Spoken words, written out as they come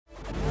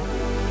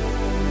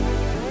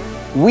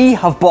We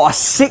have bought a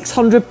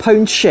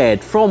 £600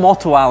 shed from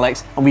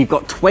AutoAlex and we've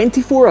got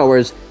 24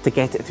 hours to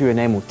get it through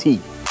an MOT.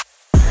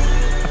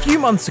 A few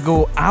months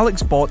ago,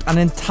 Alex bought an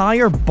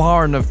entire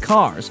barn of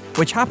cars,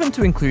 which happened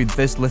to include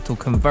this little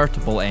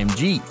convertible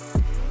MG.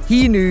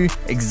 He knew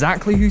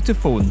exactly who to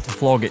phone to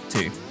flog it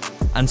to,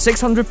 and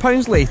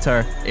 £600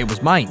 later, it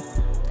was mine.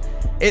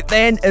 It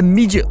then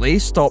immediately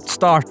stopped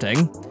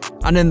starting,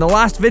 and in the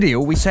last video,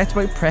 we set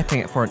about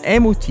prepping it for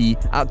an MOT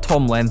at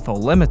Tom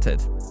Lenthall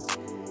Ltd.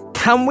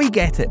 Can we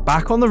get it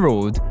back on the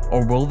road,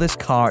 or will this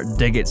car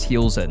dig its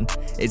heels in?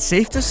 It's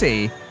safe to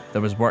say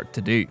there was work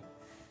to do.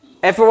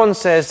 Everyone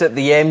says that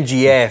the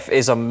MGF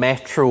is a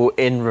Metro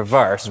in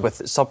reverse with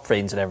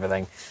subframes and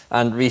everything.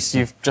 And Reece,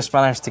 you've just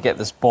managed to get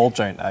this ball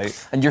joint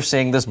out, and you're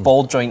saying this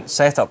ball joint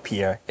setup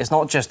here is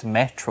not just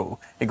Metro,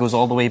 it goes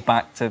all the way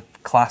back to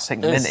classic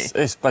Mini.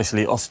 It's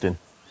basically Austin.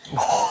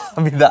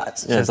 I mean,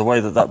 that's yeah, just the way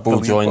that ball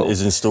joint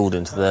is installed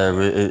into there,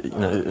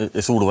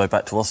 it's all the way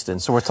back to Austin.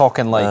 So we're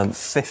talking like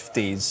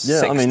 50s,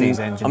 yeah, 60s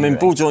engineering. I mean,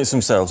 ball joints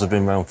themselves have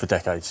been around for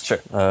decades. Sure.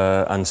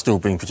 And still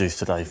being produced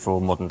today for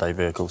modern day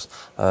vehicles.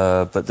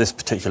 But this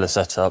particular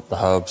setup, the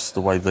hubs,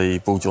 the way the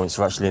ball joints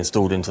are actually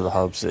installed into the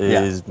hubs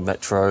is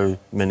Metro,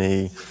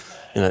 Mini,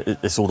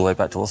 it's all the way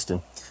back to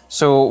Austin.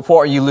 So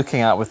what are you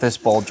looking at with this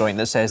ball joint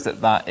that says that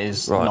that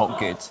is not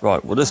good?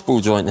 Right, well this ball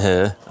joint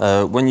here,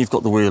 when you've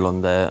got the wheel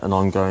on there and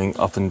I'm going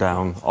up and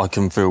down, I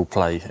can feel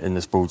play in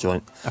this ball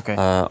joint. Okay.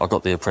 I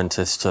got the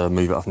apprentice to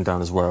move it up and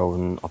down as well,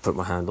 and I put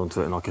my hand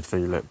onto it and I could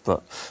feel it,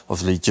 but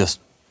obviously just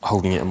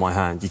holding it in my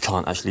hand, you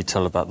can't actually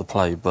tell about the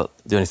play, but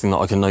the only thing that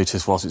I can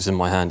notice whilst it's in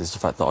my hand is the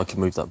fact that I can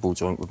move that ball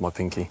joint with my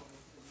pinky.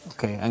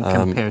 Okay, and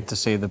compared to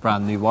say the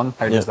brand new one,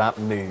 how does that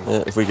move?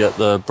 Yeah, if we get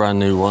the brand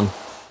new one,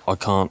 I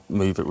can't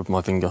move it with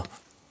my finger.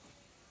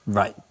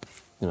 Right.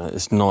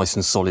 It's nice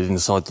and solid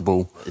inside the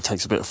ball. It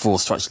takes a bit of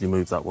force to actually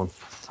move that one.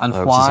 And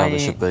which is how they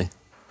should be.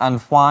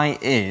 And why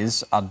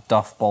is a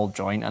duff ball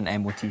joint an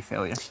MOT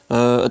failure?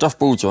 A duff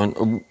ball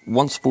joint,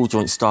 once the ball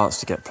joint starts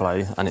to get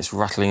play and it's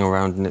rattling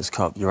around in its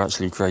cup, you're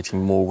actually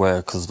creating more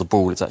wear because the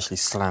ball is actually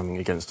slamming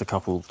against the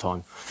cup all the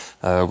time,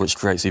 which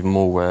creates even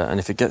more wear. And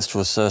if it gets to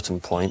a certain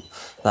point,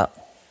 that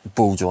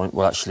ball joint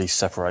will actually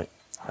separate.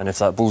 And if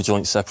that ball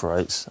joint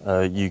separates,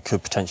 you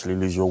could potentially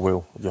lose your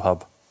wheel, your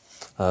hub.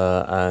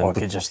 Or it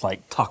could just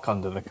like tuck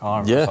under the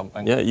car or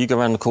something. Yeah, you go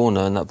around the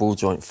corner and that ball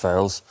joint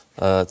fails,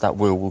 that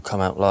wheel will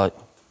come out like,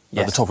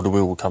 at the top of the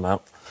wheel will come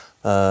out,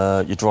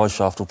 your drive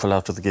shaft will pull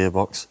out of the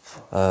gearbox,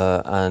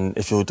 and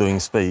if you're doing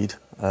speed,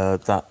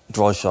 that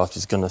drive shaft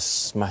is going to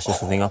smash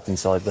everything up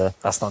inside there.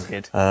 That's not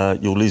good.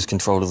 You'll lose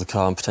control of the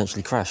car and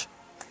potentially crash.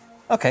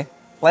 Okay,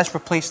 let's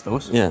replace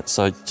those. Yeah,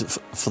 so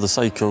for the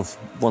sake of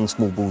one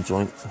small ball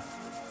joint,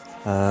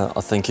 I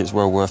think it's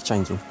well worth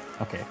changing.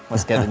 Okay,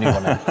 let's get the new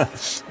one in.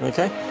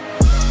 Okay.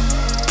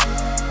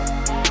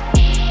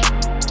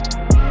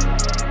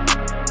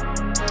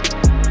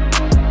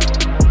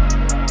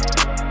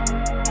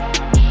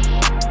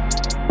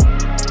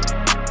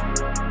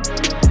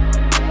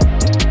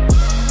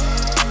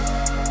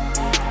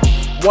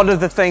 One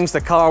of the things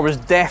the car was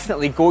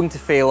definitely going to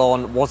fail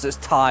on was its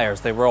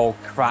tyres. They were all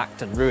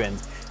cracked and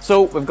ruined.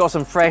 So we've got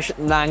some fresh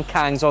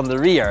Nankangs on the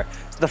rear.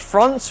 The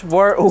fronts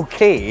were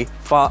okay,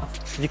 but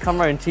if you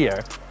come around here,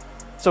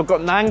 so we've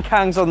got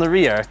Nankangs on the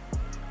rear.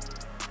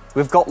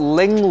 We've got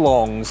Ling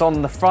Longs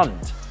on the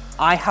front.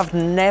 I have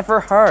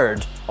never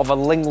heard of a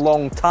Ling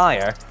Long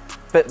tyre,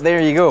 but there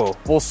you go.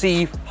 We'll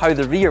see how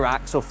the rear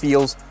axle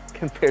feels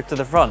compared to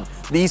the front.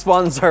 These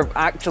ones are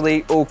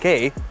actually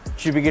okay.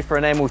 Should be good for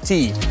an MOT.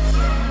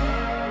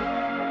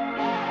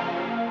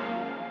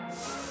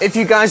 If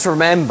you guys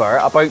remember,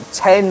 about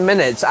 10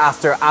 minutes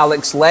after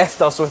Alex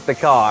left us with the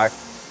car,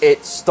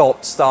 it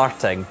stopped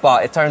starting,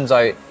 but it turns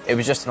out it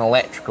was just an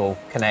electrical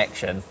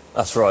connection.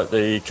 That's right,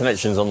 the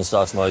connection's on the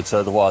start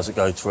motor, the wires that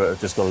go to it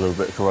have just got a little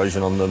bit of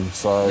corrosion on them,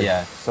 so...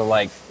 Yeah, so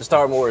like, the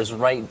start motor is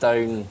right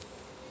down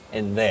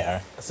in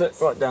there. That's it,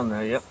 right down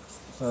there, yep.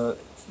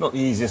 Not the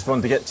easiest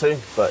one to get to,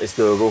 but it's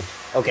doable.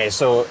 Okay,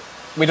 so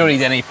we don't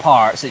need any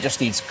parts, it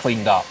just needs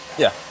cleaned up.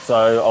 Yeah,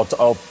 so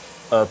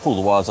I'll pull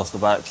the wires off the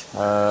back,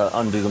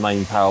 undo the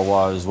main power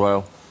wire as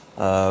well.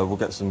 We'll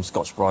get some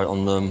Scotch-Brite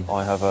on them.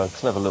 I have a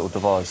clever little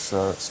device,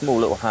 a small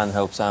little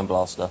handheld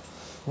sandblaster,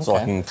 so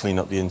I can clean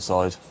up the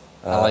inside.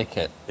 I like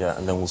it. Yeah,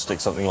 and then we'll stick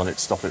something on it to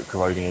stop it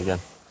corroding again.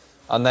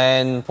 And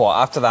then, what,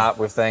 after that,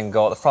 we've then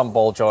got the front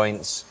ball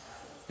joints,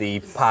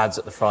 the pads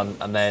at the front,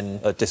 and then...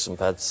 discs and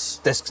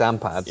pads. Discs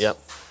and pads? Yep.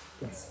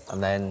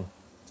 And then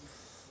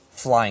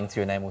flying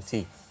through an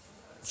MOT.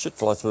 Should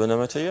fly through an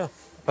MOT, yeah.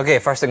 Okay,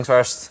 first things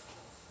first,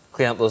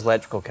 clean up those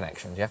electrical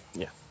connections, yeah?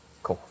 Yeah.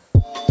 Cool.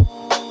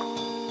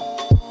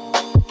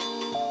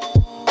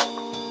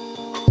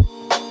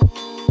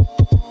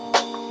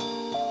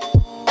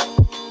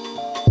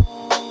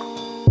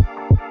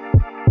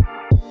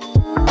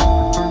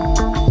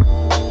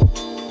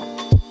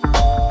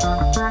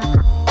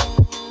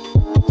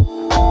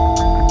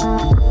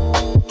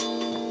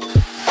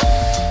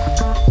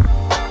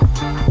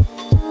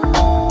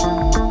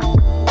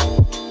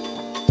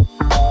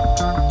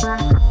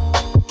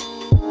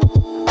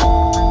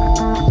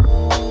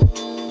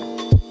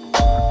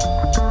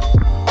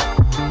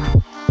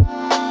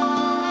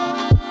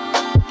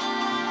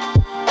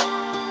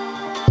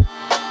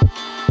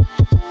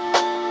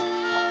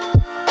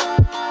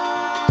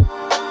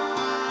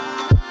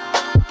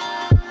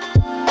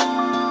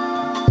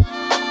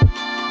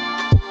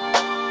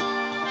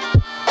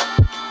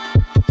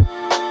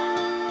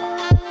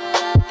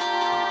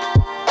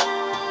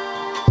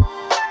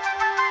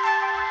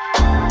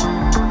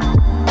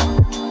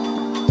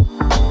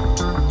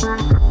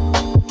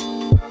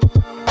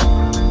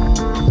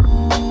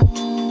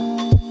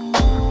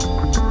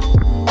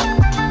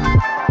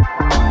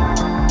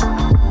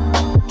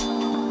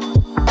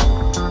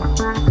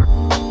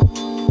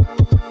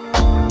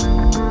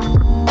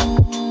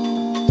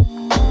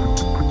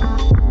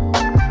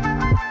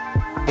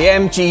 The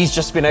MG's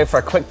just been out for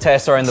a quick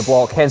test around the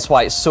block, hence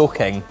why it's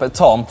soaking. But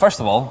Tom, first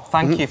of all,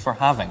 thank you for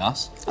having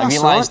us. I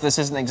realise this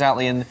isn't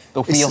exactly in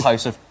the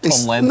wheelhouse of Tom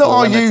Lenthall Ltd. It's not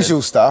our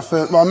usual stuff.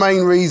 My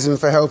main reason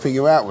for helping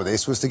you out with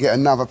this was to get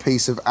another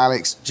piece of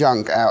Alex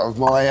junk out of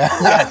my,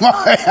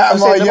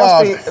 my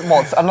yard. Must be,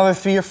 what, another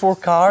 3 or 4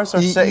 cars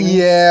are sitting?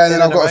 Yeah, and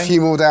then I've got a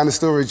few more down the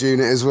storage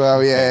unit as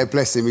well. Yeah,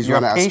 bless him, he's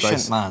run out of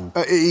space. You're a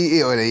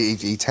patient man.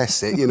 He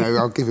tests it, you know,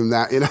 I'll give him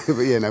that, you know,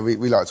 but yeah, no, we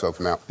like to help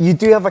him out. You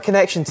do have a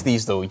connection to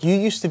these though. You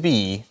used to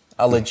be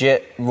a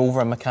legit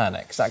Rover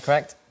mechanic, is that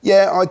correct?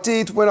 Yeah, I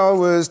did when I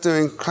was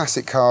doing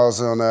classic cars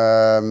on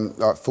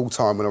like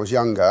full-time when I was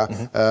younger.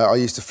 I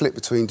used to flip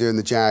between doing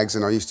the Jags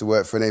and I used to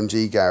work for an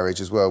MG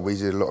garage as well. We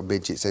did a lot of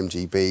midgets,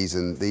 MGBs,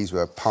 and these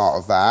were part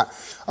of that.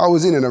 I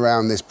was in and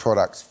around this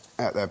product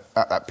at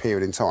that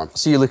period in time.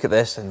 So you look at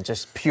this and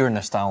just pure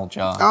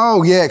nostalgia.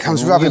 Oh yeah, it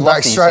comes rubbing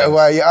back straight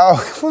away.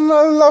 Oh, well,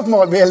 no, love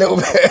might be a little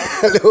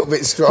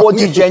bit strong. What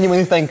do you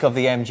genuinely think of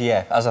the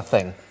MGF as a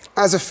thing?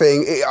 As a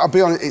thing, I'll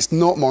be honest, it's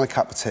not my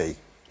cup of tea.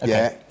 Okay.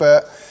 Yeah,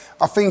 but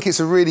I think it's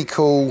a really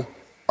cool,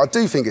 I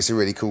do think it's a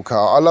really cool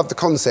car. I love the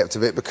concept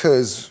of it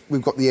because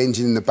we've got the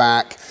engine in the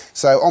back.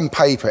 So on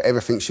paper,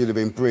 everything should have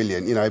been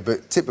brilliant, you know,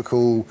 but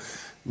typical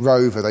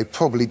Rover, they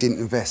probably didn't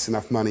invest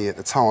enough money at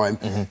the time.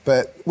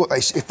 But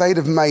if they'd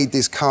have made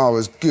this car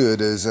as good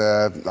as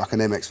like an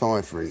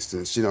MX-5, for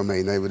instance, do you know what I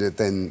mean? They would have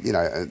then, you know,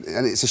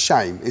 and it's a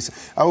shame.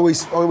 I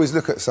always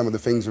look at some of the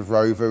things with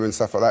Rover and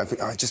stuff like that and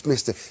think, oh, I just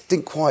missed it.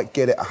 Didn't quite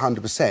get it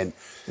 100%.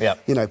 Yeah.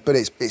 You know, but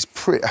it's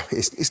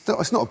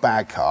not a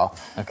bad car.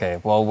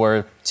 Okay, well,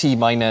 we're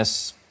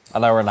T-minus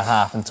an hour and a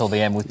half until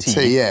the MOT.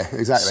 Yeah,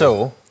 exactly.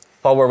 So,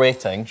 while we're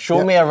waiting,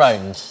 show me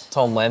around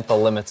Tom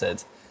Lenthall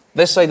Ltd.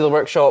 This side of the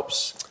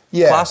workshop's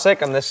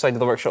classic and this side of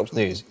the workshop's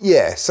news.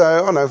 Yeah, so I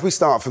don't know, if we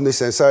start from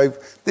this end, so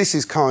this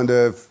is kind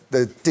of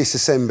the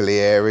disassembly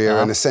area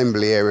and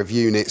assembly area of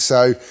units.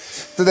 So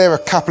there are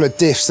a couple of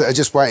diffs that are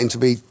just waiting to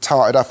be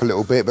tarted up a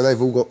little bit, but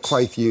they've all got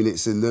Quaife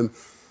units in them.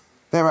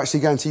 They're actually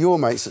going to your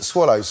mates at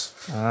Swallows.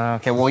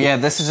 Okay, well, yeah,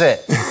 this is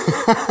it.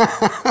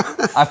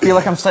 I feel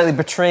like I'm slightly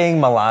betraying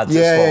my lads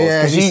at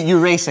Swallows. Because you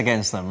race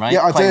against them, right?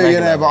 Yeah, I do, you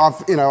know,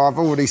 but I've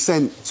already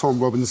sent Tom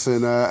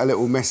Robinson a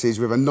little message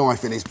with a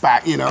knife in his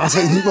back, you know. I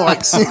said,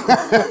 Mike's.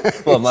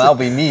 Well, that'll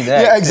be me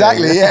next. Yeah,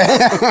 exactly,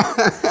 yeah.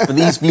 But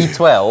these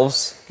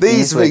V12s,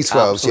 these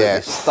V12s,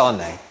 yeah.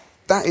 Stunning.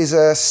 That is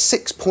a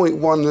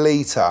 6.1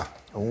 litre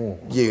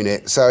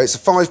unit. So it's a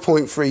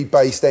 5.3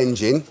 based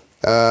engine.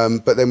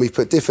 But then we've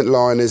put different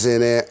liners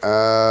in it,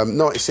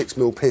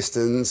 96mm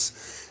pistons,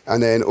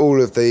 and then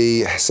all of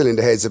the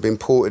cylinder heads have been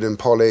ported and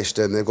polished,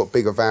 and they've got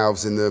bigger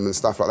valves in them and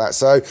stuff like that.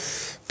 So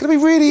it's going to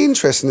be really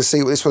interesting to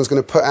see what this one's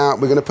going to put out.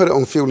 We're going to put it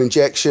on fuel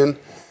injection,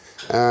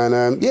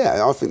 and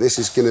yeah, I think this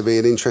is going to be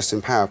an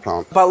interesting power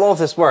plant. But a lot of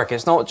this work,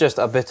 it's not just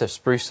a bit of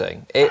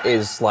sprucing. It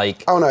is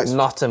like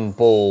nut and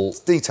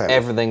bolt, detail,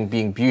 everything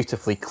being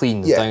beautifully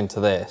cleaned down to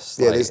this.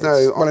 Yeah, there's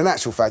no. Well, in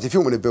actual fact, if you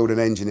want me to build an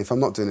engine, if I'm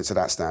not doing it to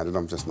that standard,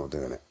 I'm just not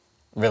doing it.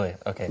 Really?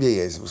 Okay.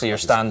 Yeah. So your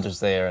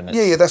standards there, and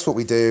yeah, that's what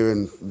we do,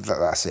 and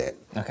that's it.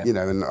 Okay. You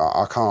know, and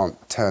I can't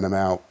turn them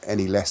out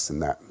any less than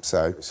that.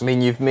 So. I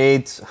mean, you've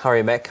made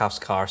Harry Metcalf's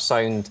car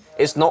sound.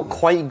 It's not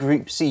quite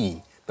Group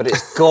C, but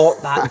it's got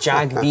that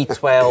Jag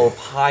V12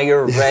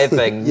 higher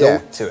revving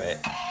note to it.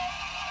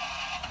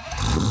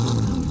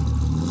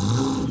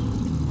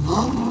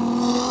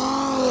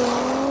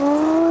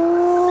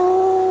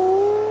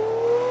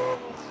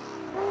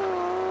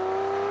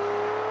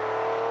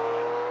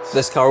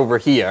 This car over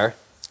here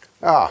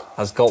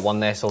has got one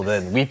nestled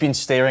in. We've been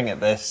staring at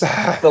this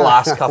the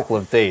last couple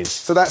of days.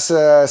 So that's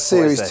a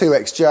Series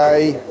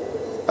 2XJ.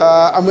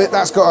 And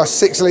that's got a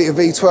 6-litre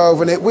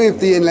V12 in it with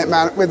the inlet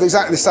with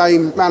exactly the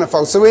same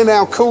manifold. So we're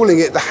now calling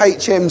it the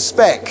HM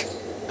spec.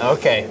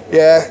 Okay.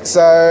 Yeah,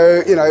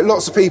 so, you know,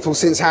 lots of people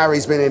since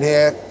Harry's been in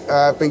here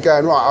have been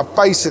going, right, I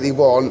basically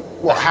want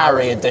what the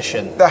Harry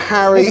edition. The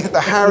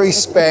Harry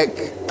spec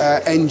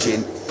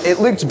engine. It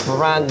looks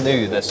brand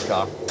new, this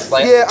car.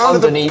 Like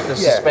underneath the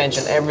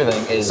suspension,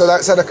 everything is. So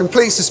that's had a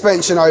complete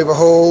suspension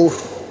overhaul.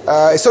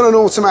 It's on an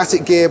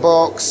automatic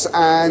gearbox,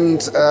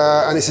 and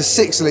it's a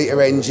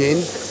 6-litre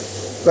engine,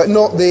 but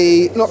not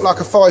like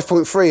a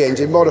 5.3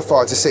 engine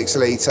modified to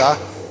 6-litre.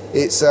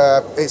 It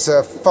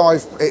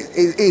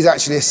is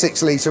actually a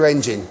 6-litre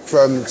engine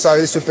so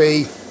this would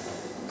be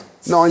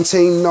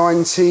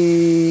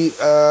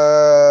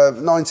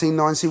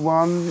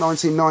 1991,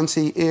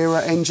 1990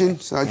 era engine.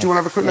 So do you want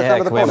to have a quick look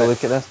over the bonnet? Yeah,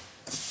 look at this.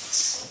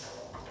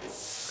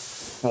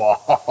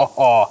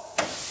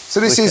 So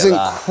this isn't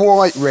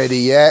quite ready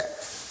yet.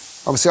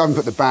 Obviously, I haven't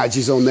put the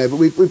badges on there, but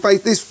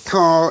this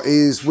car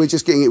we're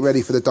just getting it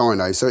ready for the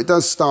dyno. So it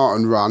does start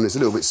and run. It's a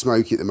little bit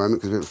smoky at the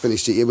moment because we haven't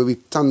finished it yet, but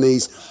we've done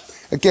these.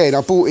 Again,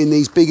 I bought in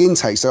these big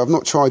intakes, so I've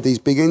not tried these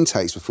big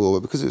intakes before,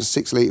 but because it was a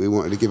 6-litre, we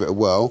wanted to give it a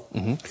whirl.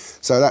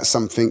 So that's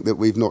something that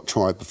we've not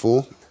tried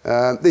before.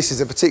 This is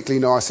a particularly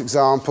nice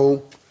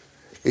example.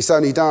 It's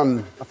only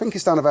done, I think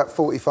it's done about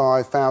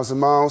 45,000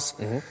 miles,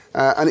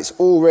 and it's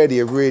already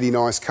a really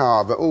nice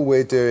car, but all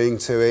we're doing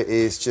to it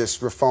is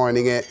just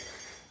refining it.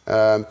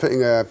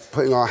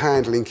 putting our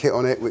handling kit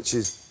on it, which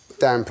is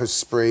dampers,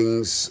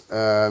 springs,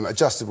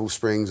 adjustable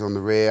springs on the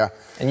rear.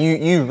 And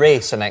you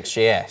race an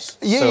XJS?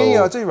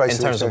 Yeah, I do race.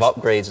 In terms of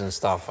upgrades and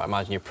stuff, I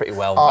imagine you're pretty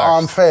well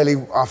versed.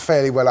 I'm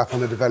fairly well up on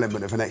the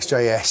development of an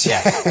XJS.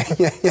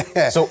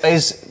 Yeah. So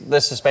is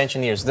the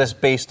suspension here, is this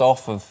based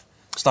off of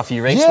stuff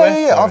you race with?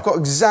 Yeah. I've got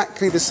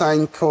exactly the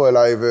same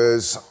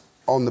coilovers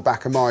on the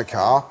back of my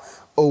car,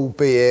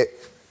 albeit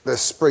the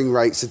spring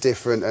rates are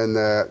different and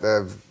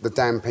the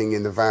damping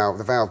in the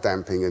valve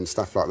damping and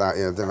stuff like that,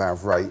 the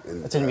valve rate.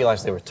 And, I didn't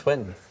realise they were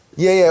twin.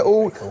 Yeah,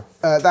 all cool.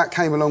 That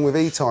came along with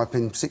E-Type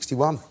in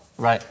 '61.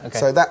 Right, okay.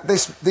 So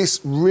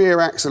this rear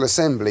axle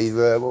assembly,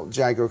 what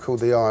Jaguar called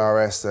the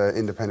IRS, the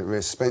Independent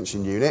Rear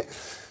Suspension Unit,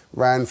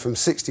 ran from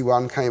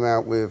 '61, came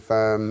out with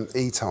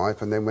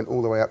E-Type, and then went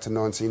all the way up to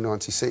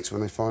 1996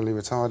 when they finally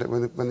retired it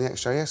when the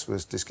XJS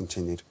was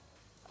discontinued.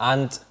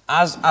 And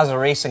as a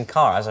racing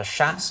car, as a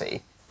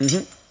chassis,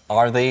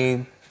 are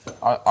they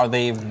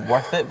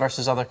worth it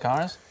versus other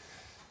cars?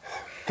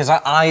 Because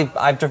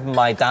I've driven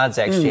my dad's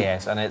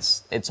XJS and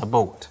it's a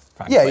boat,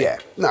 frankly. Yeah.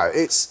 No,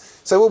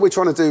 so what we're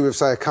trying to do with,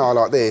 say, a car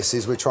like this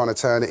is we're trying to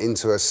turn it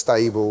into a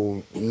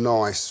stable,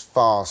 nice,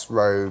 fast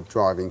road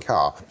driving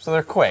car. So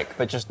they're quick,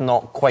 but just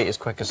not quite as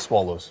quick as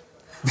Swallows.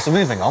 So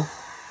moving on.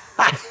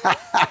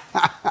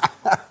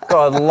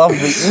 Got a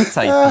lovely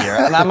E-Type here,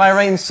 and am I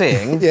right in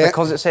saying,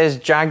 because it says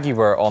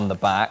Jaguar on the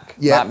back,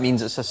 that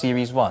means it's a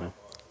Series 1?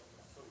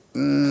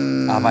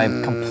 Have I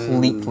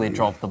completely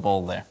dropped the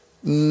ball there?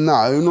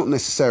 No, not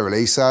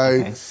necessarily.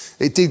 So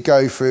it did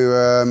go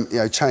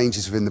through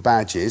changes within the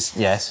badges.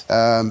 Yes.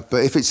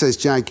 But if it says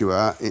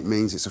Jaguar, it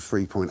means it's a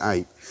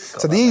 3.8.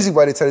 So the easy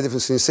way to tell the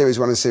difference between Series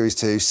 1 and Series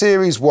 2,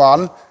 Series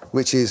 1,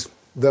 which is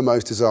the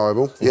most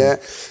desirable,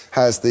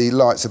 has the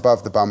lights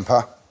above the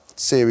bumper.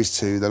 Series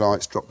 2, the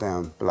lights drop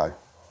down below.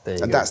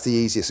 And that's the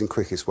easiest and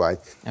quickest way.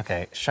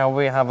 Okay, shall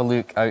we have a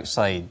look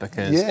outside?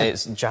 Because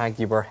it's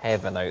Jaguar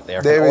heaven out there.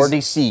 I can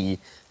already see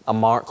a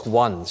Mark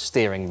 1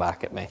 staring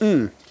back at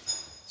me.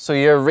 So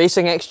your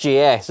racing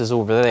XJS is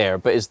over there,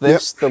 but is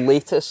this the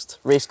latest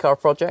race car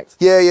project?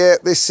 Yeah,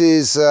 this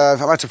is, I've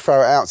had to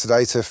throw it out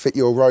today to fit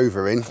your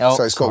Rover in,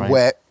 so it's got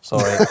wet.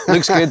 Sorry,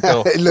 looks good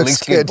though. It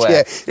looks good,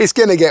 yeah. It's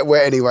going to get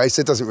wet anyway, so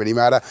it doesn't really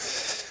matter.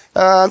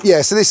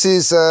 So this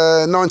is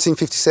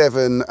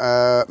 1957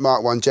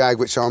 Mark 1 Jag,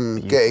 which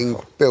I'm getting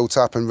built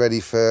up and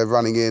ready for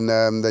running in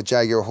the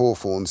Jaguar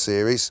Hawthorne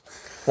series.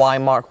 Why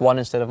Mark 1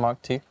 instead of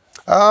Mark 2?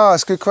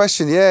 That's a good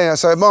question, yeah.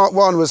 So Mark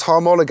 1 was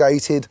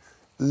homologated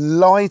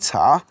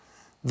lighter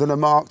than a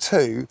Mark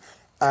 2,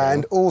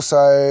 and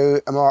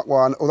also a Mark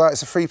 1, although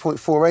it's a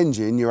 3.4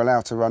 engine, you're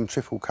allowed to run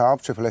triple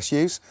carb, triple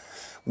SUs,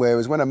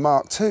 whereas when a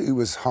Mark 2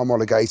 was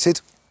homologated,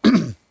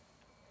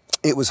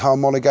 it was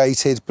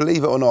homologated,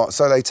 believe it or not,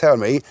 so they tell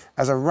me,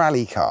 as a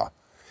rally car.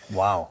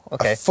 Wow,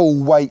 okay. A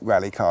full weight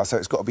rally car, so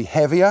it's got to be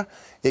heavier.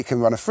 It can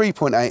run a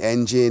 3.8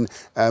 engine,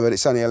 but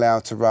it's only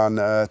allowed to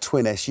run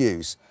twin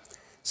SUs.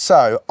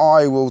 So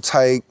I will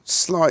take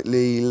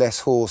slightly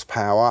less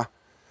horsepower,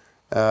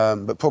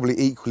 but probably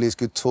equally as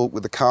good torque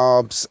with the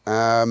carbs,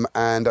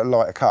 and a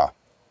lighter car.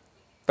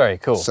 Very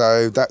cool.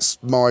 So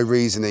that's my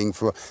reasoning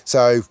for.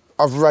 So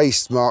I've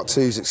raced Mark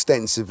 2s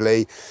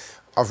extensively.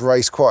 I've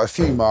raced quite a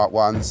few Mark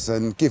 1s,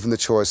 and given the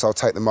choice, I'll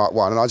take the Mark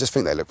 1, and I just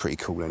think they look pretty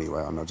cool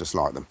anyway, and I just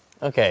like them.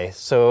 Okay,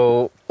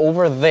 so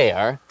over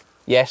there,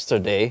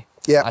 yesterday,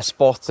 I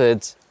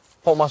spotted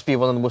what must be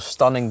one of the most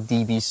stunning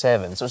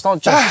DB7s. So it's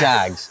not just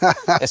Jags,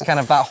 it's kind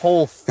of that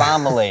whole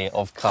family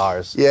of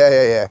cars.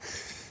 Yeah.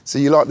 So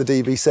you like the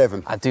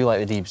DB7? I do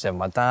like the DB7.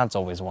 My dad's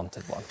always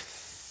wanted one.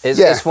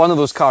 It's one of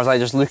those cars I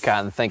just look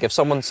at and think, if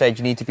someone said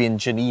you need to be in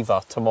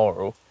Geneva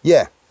tomorrow...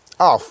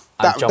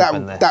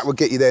 that would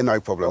get you there, no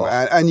problem.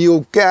 And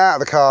you'll get out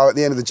of the car at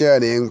the end of the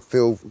journey and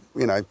feel,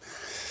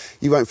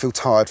 you won't feel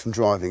tired from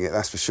driving it,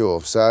 that's for sure.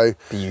 So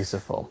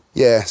beautiful.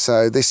 Yeah,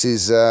 so this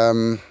is,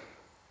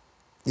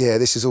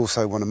 this is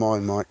also one of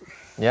mine, Mike.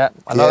 Yeah,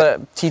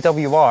 another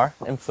TWR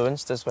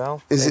influenced as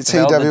well. Is it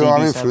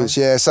TWR influenced?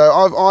 Yeah, so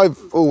I've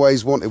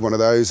always wanted one of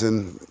those,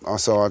 and I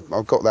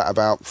got that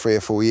about 3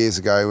 or 4 years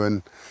ago,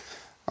 and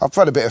I've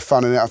had a bit of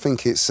fun in it. I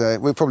think it's,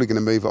 we're probably going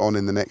to move it on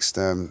in the next,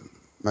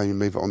 maybe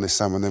move it on this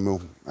summer, and then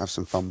we'll have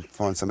some fun,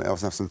 find something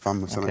else, and have some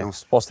fun with something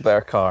else. What's the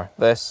better car,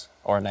 this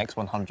or an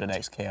X100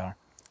 XKR?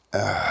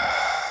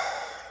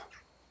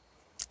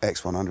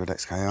 X100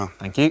 XKR.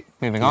 Thank you.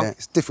 Moving on. Yeah,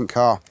 it's a different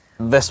car.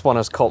 This one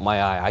has caught my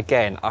eye.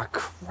 Again, a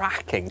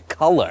cracking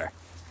colour.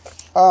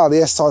 Ah,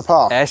 the S-Type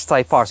R.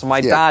 S-Type R. So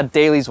my dad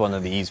dailies one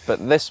of these,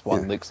 but this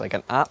one looks like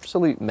an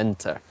absolute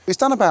minter. It's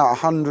done about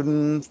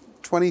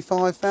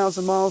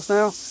 125,000 miles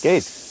now.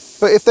 Good.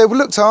 But if they were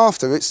looked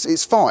after,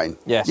 it's fine.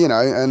 Yes.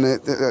 And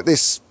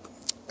this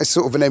it's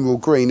sort of an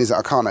emerald green, is it?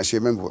 I can't actually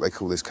remember what they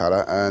call this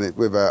colour, and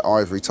with an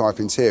ivory type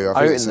interior.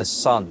 I think it's in the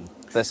sun.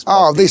 This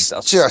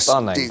just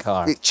stunning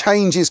car. It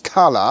changes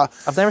colour.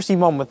 I've never seen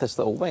one with this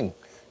little wing.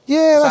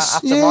 Yeah, is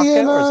that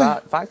aftermarket or is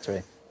that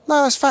factory?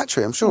 No, it's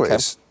factory. I'm sure it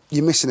is.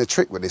 You're missing a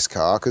trick with this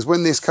car, because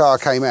when this car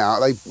came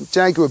out,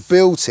 Jaguar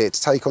built it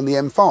to take on the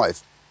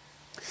M5.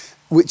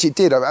 which it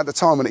did at the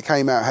time when it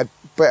came out, it had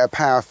better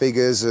power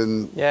figures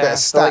and better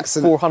stats.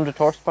 Like 400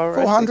 horsepower.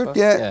 400,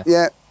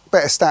 yeah.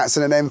 Better stats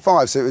than an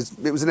M5, so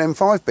it was an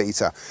M5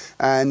 beater.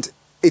 And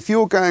if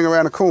you're going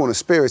around a corner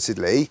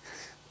spiritedly,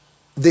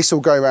 this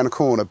will go around a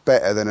corner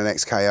better than an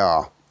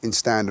XKR in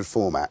standard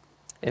format.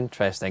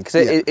 Interesting,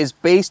 because it's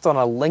based on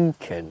a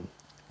Lincoln.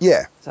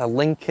 Yeah. It's a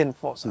Lincoln,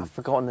 I've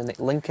forgotten the name,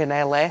 Lincoln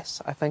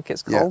LS, I think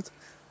it's called.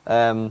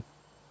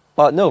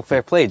 But no,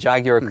 fair play,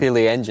 Jaguar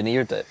clearly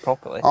engineered it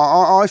properly.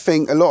 I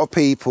think a lot of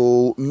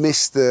people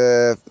miss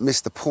the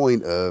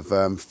point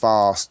of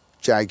fast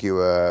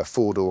Jaguar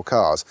four-door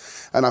cars,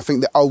 and I think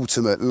the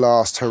ultimate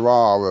last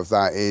hurrah of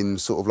that in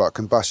sort of like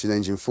combustion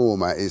engine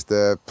format is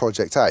the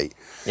Project 8,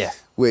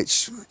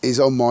 which is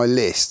on my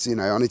list. You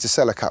know, I need to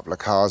sell a couple of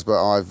cars,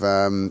 but I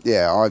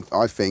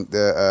think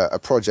that a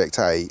Project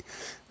 8,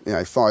 you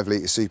know, 5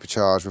 litre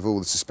supercharged with all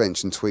the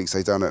suspension tweaks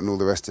they've done it and all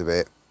the rest of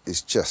it,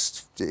 is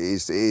just it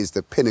is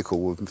the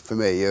pinnacle for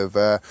me of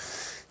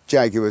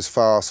Jaguar's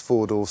fast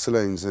four-door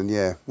saloons. And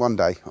yeah, one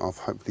day I'll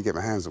hopefully get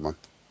my hands on one.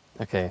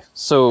 Okay,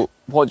 so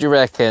what do you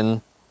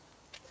reckon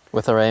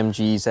with our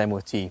MG's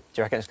MOT? Do you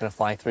reckon it's going to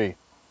fly through?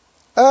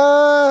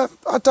 I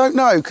don't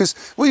know, because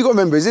what you've got to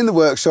remember is in the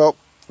workshop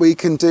we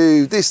can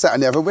do this, that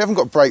and the other. We haven't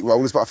got brake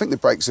rollers, but I think the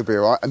brakes will be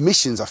all right.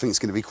 Emissions, I think, is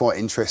going to be quite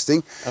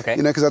interesting. Okay.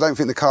 You know, because I don't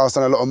think the car's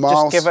done a lot of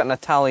miles. Just give it an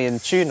Italian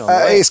tune on the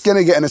way. It's going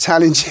to get an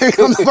Italian tune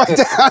on the way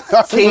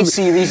down.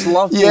 K-Series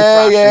love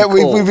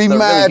we'd be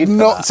mad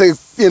not to,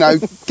 you know,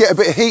 get a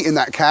bit of heat in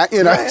that cat,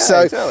 you know.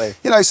 Exactly.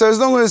 You know, so as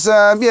long as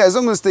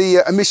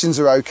the emissions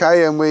are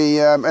okay and we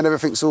and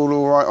everything's all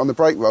right on the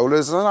brake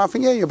rollers, then I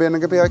think you're going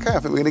to be okay. I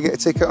think we're going to get a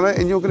ticket on it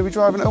and you're going to be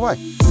driving it away.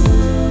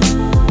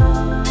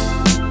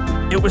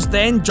 It was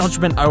then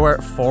judgment hour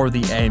for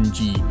the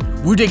MG.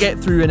 Would it get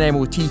through an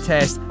MOT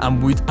test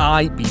and would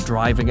I be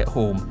driving it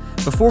home?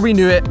 Before we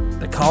knew it,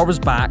 the car was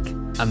back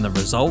and the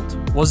result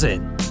was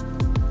in.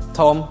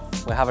 Tom,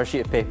 we have our sheet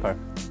of paper.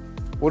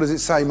 What does it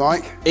say,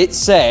 Mike? It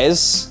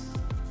says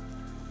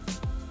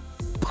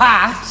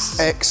pass.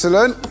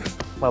 Excellent.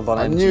 Well done,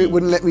 I MG. knew it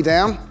wouldn't let me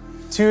down.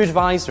 2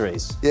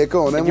 advisories. Yeah,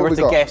 go on then. If you what were we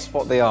to got? guess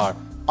what they are.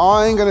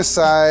 I'm going to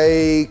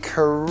say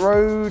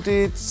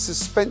corroded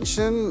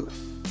suspension.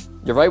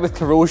 You're right with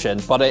corrosion,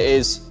 but it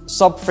is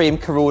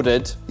subframe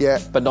corroded,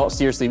 but not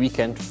seriously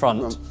weakened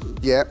front.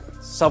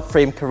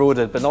 Subframe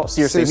corroded, but not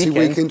seriously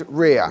weakened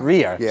rear.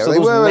 Yeah, so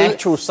those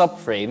metro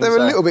subframes. They're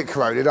a little bit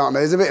corroded, aren't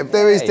they?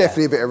 There is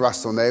definitely a bit of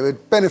rust on there. It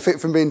would benefit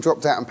from being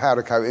dropped out and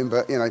powder coating,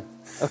 but you know.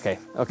 Okay.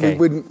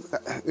 We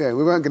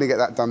weren't going to get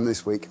that done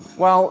this week.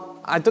 Well,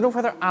 I don't know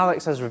whether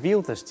Alex has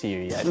revealed this to you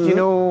yet. Do you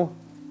know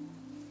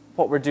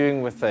what we're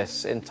doing with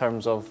this in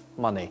terms of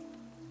money?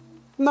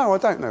 No, I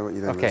don't know what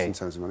you're doing with this in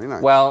terms of money, no.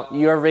 Well,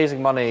 you're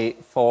raising money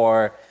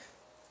for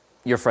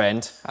your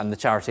friend and the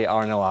charity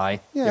RNLI,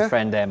 your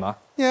friend Emma.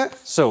 Yeah.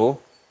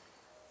 So,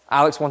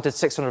 Alex wanted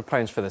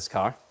 £600 for this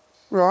car.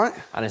 Right.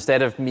 And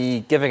instead of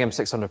me giving him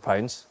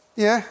 £600,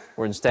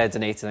 we're instead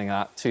donating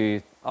that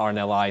to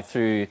RNLI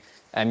through,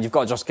 you've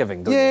got Just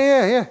Giving, don't you?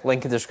 Yeah.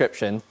 Link in the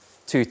description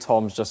to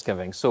Tom's Just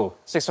Giving. So,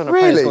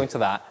 £600 going to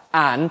that.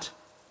 And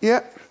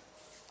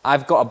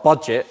I've got a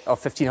budget of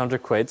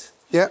 1,500 quid.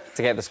 To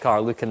get this car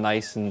looking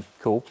nice and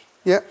cool.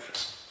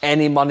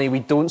 Any money we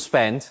don't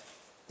spend,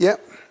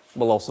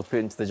 we'll also put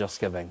into the Just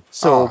Giving.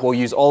 So we'll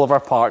use all of our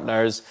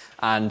partners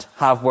and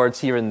have words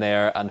here and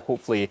there and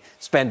hopefully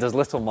spend as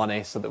little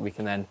money so that we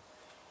can then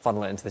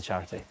funnel it into the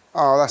charity.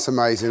 Oh, that's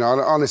amazing.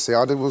 Honestly,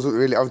 I'm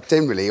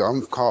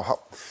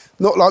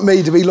not like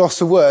me to be lost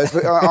for words,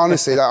 but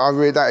honestly, I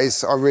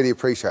really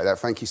appreciate that.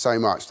 Thank you so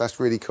much. That's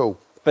really cool.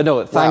 But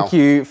no, thank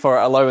you for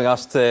allowing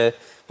us to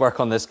work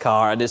on this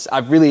car, and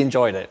I've really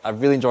enjoyed it.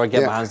 I've really enjoyed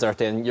getting my hands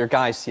dirty, and your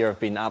guys here have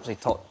been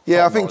absolutely top.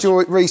 I think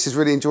Reese has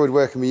really enjoyed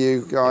working with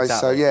you guys.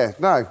 Exactly.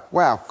 So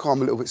wow, I'm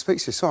a little bit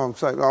speechless. I'm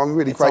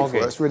really grateful.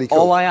 That's really cool.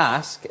 All I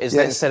ask is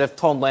that instead of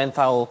Tom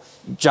Lenthall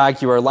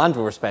Jaguar Land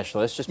Rover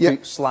Specialist, just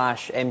put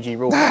 /MG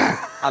Rover,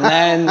 and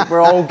then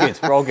we're all good.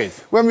 We're all good.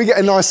 When we get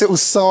a nice little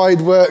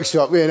side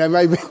workshop,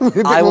 maybe with a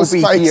bit more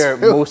space. I will be here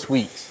most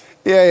weeks.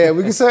 Yeah,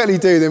 we can certainly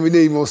do. Then we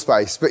need more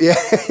space, but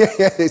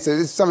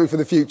it's something for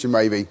the future,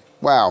 maybe.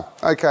 Wow.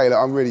 Okay,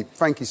 look,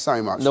 thank you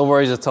so much. No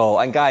worries at all.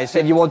 And guys,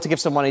 if you want to give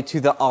some money to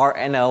the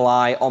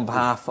RNLI on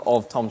behalf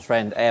of Tom's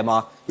friend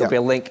Emma, there'll be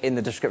a link in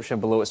the description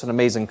below. It's an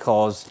amazing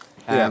cause.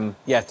 Tom,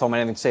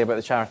 anything to say about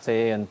the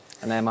charity and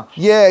Emma?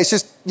 Yeah, it's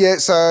just,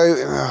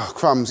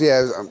 crumbs,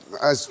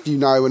 as you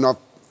know, and I've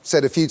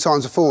said a few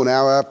times before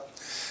now,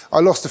 I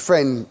lost a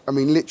friend,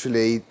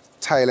 literally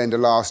tail end of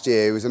last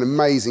year. He was an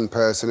amazing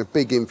person, a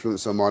big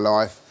influence on my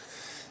life.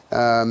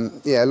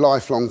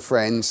 Lifelong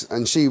friends,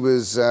 and she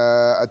was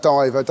a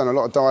diver, done a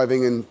lot of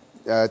diving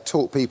and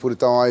taught people to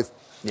dive.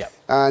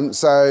 And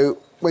so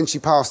when she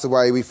passed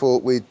away, we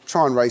thought we'd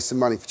try and raise some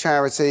money for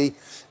charity.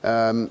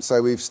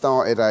 So we've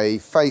started a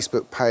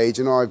Facebook page,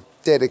 and I've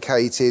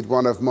dedicated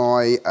one of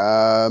my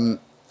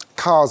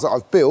cars that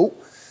I've built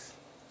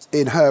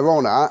in her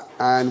honour,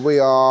 and we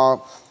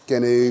are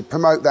going to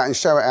promote that and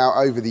show it out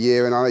over the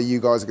year, and I know you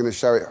guys are going to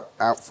show it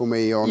out for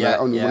me on,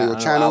 on one of your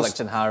channels. Alex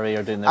and Harry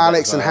are doing their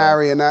Alex and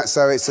Harry and that,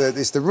 so it's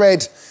the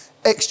red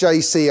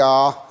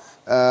XJCR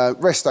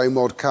resto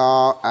mod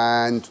car,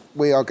 and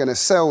we are going to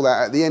sell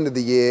that at the end of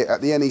the year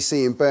at the NEC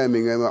in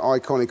Birmingham at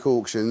Iconic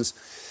Auctions,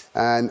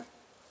 and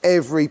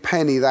every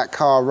penny that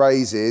car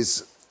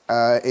raises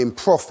in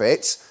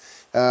profit,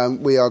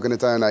 we are going to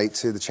donate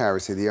to the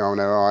charity, the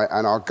RNLI,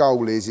 and our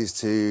goal is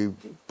to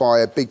buy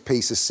a big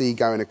piece of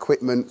seagoing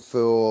equipment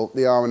for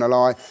the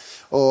RNLI,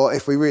 or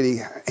if we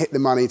really hit the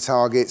money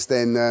targets,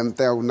 then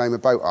they'll name a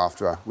boat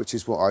after her, which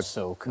is what I'd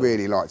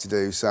really like to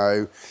do.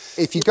 So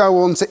if you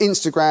go on to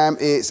Instagram,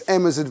 it's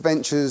Emma's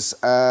Adventures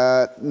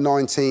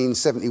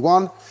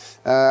 1971,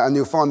 and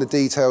you'll find the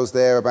details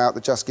there about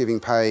the Just Giving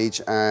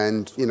page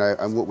and, you know,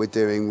 and what we're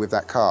doing with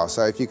that car.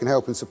 So if you can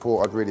help and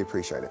support, I'd really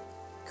appreciate it.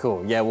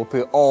 Cool, yeah, we'll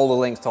put all the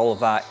links to all of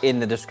that in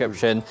the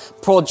description.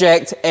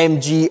 Project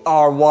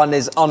MGR1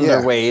 is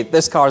underway. Yeah.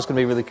 This car is going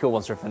to be really cool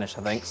once we're finished,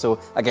 I think. So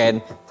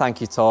again,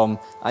 thank you, Tom.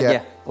 And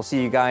yeah, we'll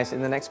see you guys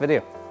in the next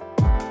video.